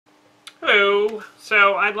Hello!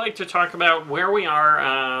 So I'd like to talk about where we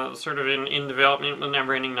are sort of in development with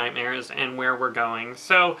Neverending Nightmares and where we're going.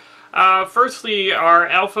 So firstly, our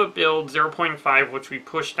alpha build 0.5, which we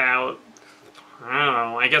pushed out, I don't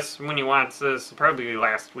know, I guess when you watch this, probably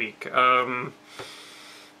last week. I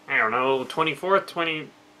don't know, 24th,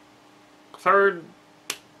 23rd,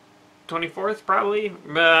 24th probably.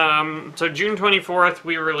 So June 24th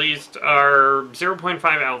we released our 0.5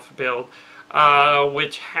 alpha build,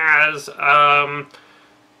 which has an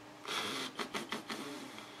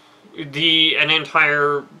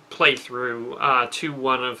entire playthrough to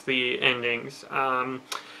one of the endings.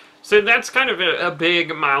 So that's kind of a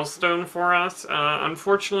big milestone for us.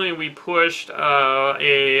 Unfortunately, we pushed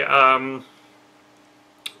a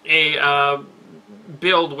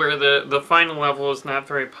build where the final level is not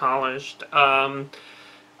very polished. We're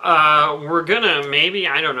gonna maybe,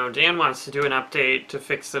 I don't know, Dan wants to do an update to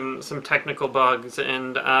fix some technical bugs,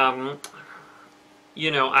 and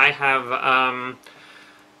you know, I have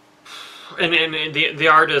and the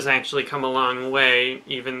art has actually come a long way,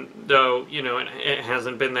 even though, you know, it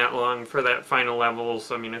hasn't been that long for that final level.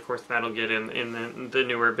 So I mean, of course, that'll get in the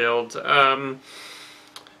newer builds.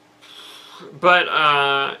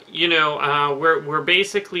 But you know, we're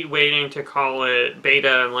basically waiting to call it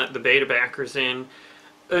beta and let the beta backers in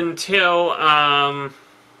until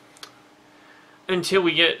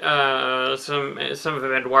we get some of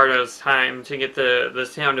Eduardo's time to get the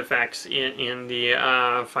sound effects in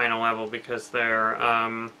the final level, because they're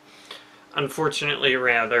unfortunately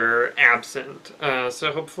rather absent.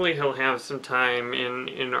 So hopefully he'll have some time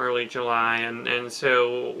in early July, and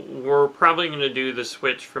so we're probably going to do the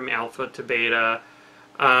switch from alpha to beta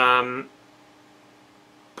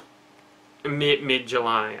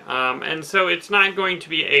mid-July. And so it's not going to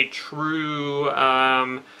be a true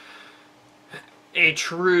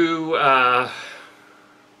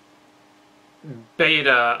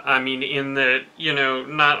beta. I mean, in that, you know,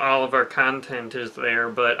 not all of our content is there,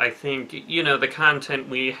 but I think, you know, the content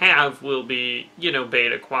we have will be, you know,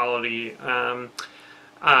 beta quality,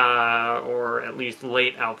 or at least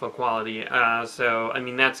late alpha quality. So, I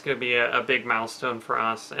mean, that's going to be a big milestone for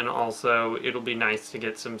us, and also it'll be nice to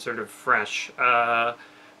get some sort of fresh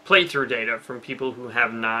playthrough data from people who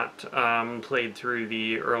have not played through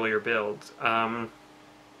the earlier builds.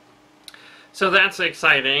 So that's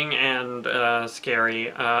exciting and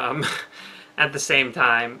scary at the same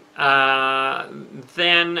time.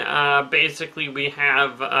 Then basically we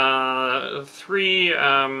have 3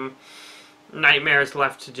 nightmares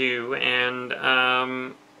left to do,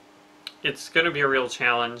 and it's going to be a real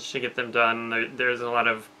challenge to get them done. There's a lot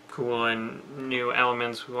of cool and new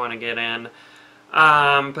elements we want to get in.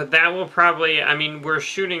 But that will probably, I mean, we're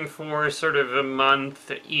shooting for sort of a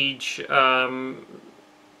month each.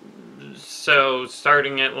 So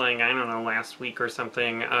starting at, like, I don't know, last week or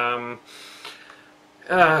something,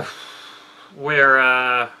 where,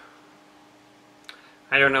 I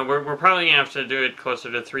don't know, we're probably going to have to do it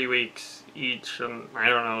closer to 3 weeks each, and I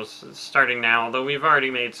don't know, starting now, although we've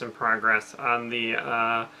already made some progress on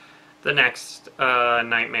the next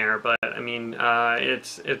nightmare. But I mean,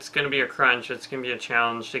 it's going to be a crunch, it's going to be a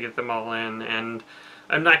challenge to get them all in, and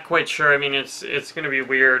I'm not quite sure. I mean, it's going to be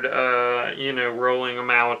weird, you know, rolling them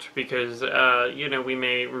out, because, you know, we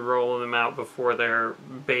may roll them out before their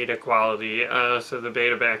beta quality, so the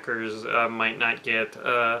beta backers might not get,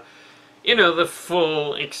 you know, the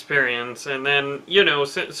full experience. And then, you know,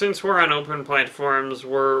 since we're on open platforms,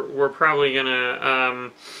 we're probably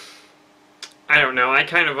gonna, I don't know, I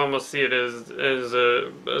kind of almost see it as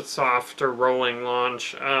a soft or rolling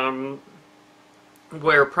launch,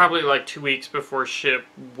 where probably like 2 weeks before ship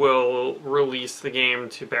we'll release the game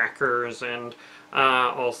to backers, and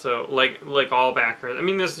also like all backers. I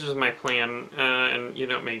mean, this is just my plan, and you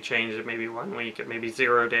know, it may change. It may be 1 week, it may be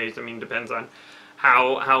 0 days. I mean, depends on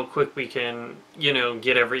how quick we can, you know,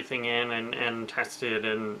 get everything in and tested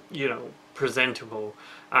and, you know, presentable,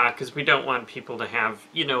 because we don't want people to have,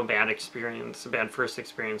 you know, a bad first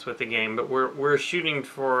experience with the game. But we're shooting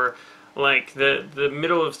for like the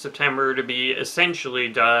middle of September to be essentially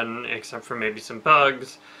done, except for maybe some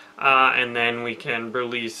bugs, and then we can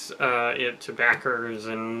release it to backers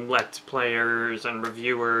and let's players and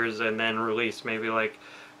reviewers, and then release maybe like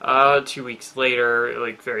 2 weeks later,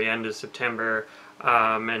 like very end of September,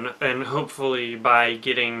 and hopefully by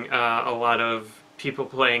getting a lot of people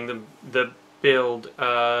playing the build,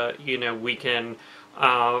 you know, we can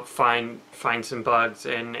find some bugs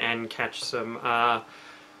and catch some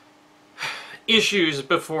issues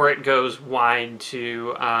before it goes wide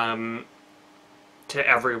to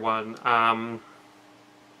everyone,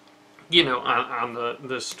 you know, on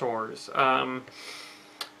the stores.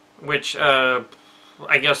 which I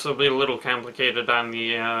guess will be a little complicated on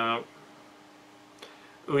the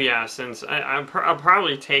Ouya, since I'll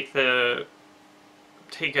probably take it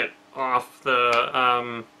off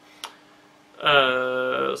the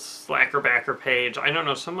Slackerbacker page. I don't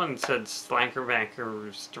know, someone said Slackerbacker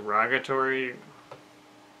was derogatory.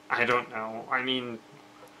 I don't know. I mean,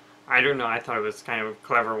 I don't know. I thought it was kind of a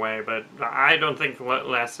clever way, but I don't think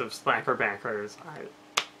less of Slackerbackers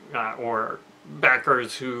or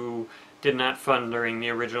backers who did not fund during the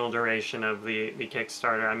original duration of the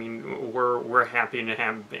Kickstarter. I mean, we're happy to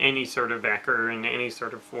have any sort of backer in any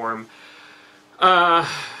sort of form.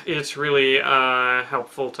 It's really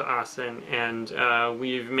helpful to us, and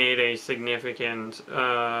we've made a significant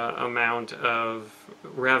amount of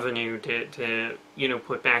revenue to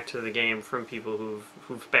put back to the game from people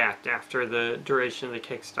who've backed after the duration of the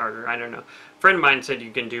Kickstarter. I don't know. A friend of mine said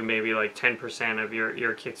you can do maybe like 10% of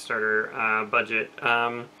your Kickstarter budget.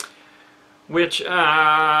 Which we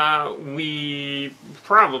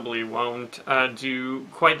probably won't do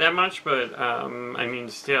quite that much, but I mean,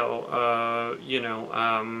 still,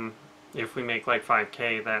 if we make like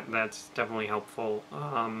 5K, that's definitely helpful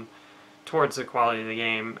towards the quality of the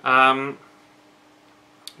game.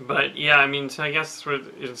 But yeah, I mean, so I guess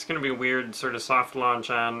it's going to be a weird sort of soft launch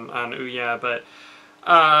on Ouya, but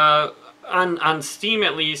on Steam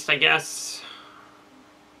at least, I guess.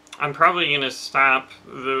 I'm probably going to stop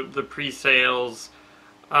the pre-sales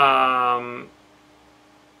in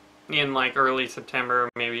like early September,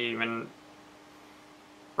 maybe even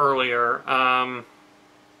earlier.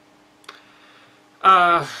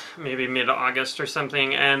 Maybe mid-August or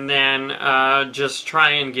something, and then just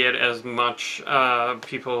try and get as much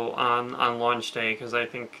people on launch day, because I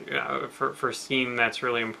think for Steam that's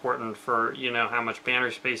really important for how much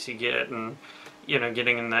banner space you get, and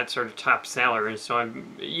getting in that sort of top seller. And so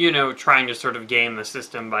I'm trying to sort of game the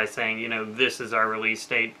system by saying this is our release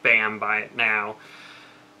date, bam, buy it now,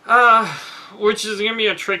 which is gonna be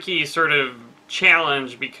a tricky sort of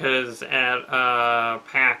challenge, because at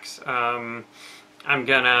PAX I'm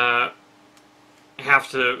gonna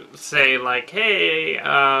have to say like, hey,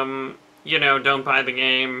 don't buy the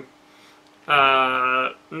game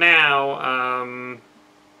now,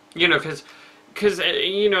 because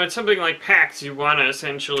it's something like PAX, you want to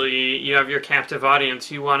essentially, you have your captive audience,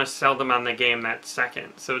 you want to sell them on the game that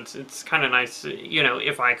second. So it's kind of nice,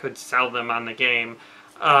 if I could sell them on the game.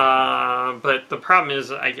 But the problem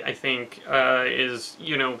is, I think, is,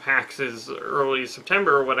 PAX is early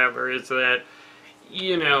September or whatever, is that,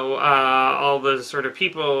 all the sort of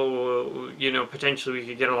people, potentially we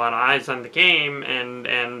could get a lot of eyes on the game, and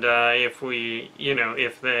if we,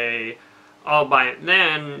 if they all buy it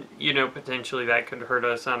then, potentially that could hurt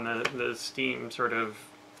us on the Steam sort of,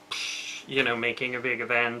 making a big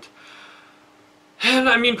event. And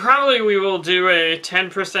I mean, probably we will do a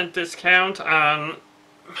 10% discount on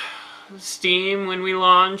Steam when we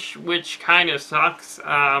launch, which kind of sucks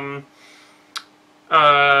for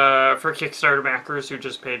Kickstarter backers who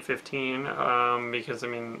just paid $15, because I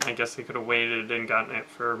mean, I guess they could have waited and gotten it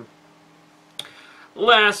for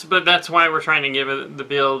less, but that's why we're trying to give it the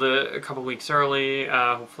build a couple weeks early.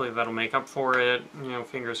 Hopefully that'll make up for it,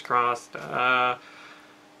 fingers crossed. But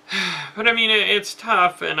I mean, it's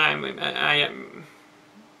tough, and I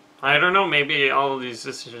don't know, maybe all of these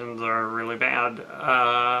decisions are really bad,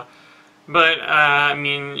 but I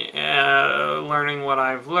mean, learning what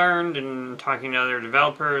I've learned and talking to other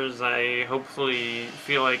developers, I hopefully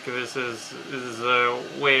feel like this is a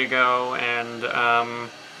way to go, and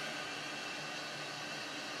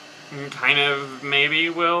kind of maybe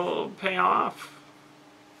will pay off.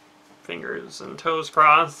 Fingers and toes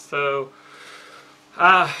crossed. So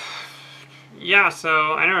yeah,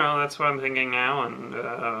 so I don't know, that's what I'm thinking now, and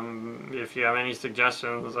if you have any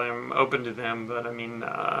suggestions, I'm open to them. But I mean,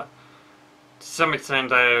 to some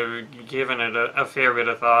extent I've given it a fair bit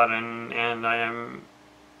of thought, and I am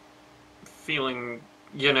feeling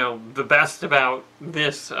the best about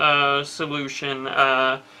this solution,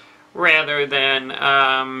 rather than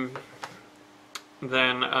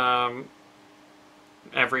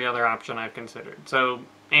every other option I've considered. So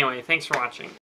anyway, thanks for watching.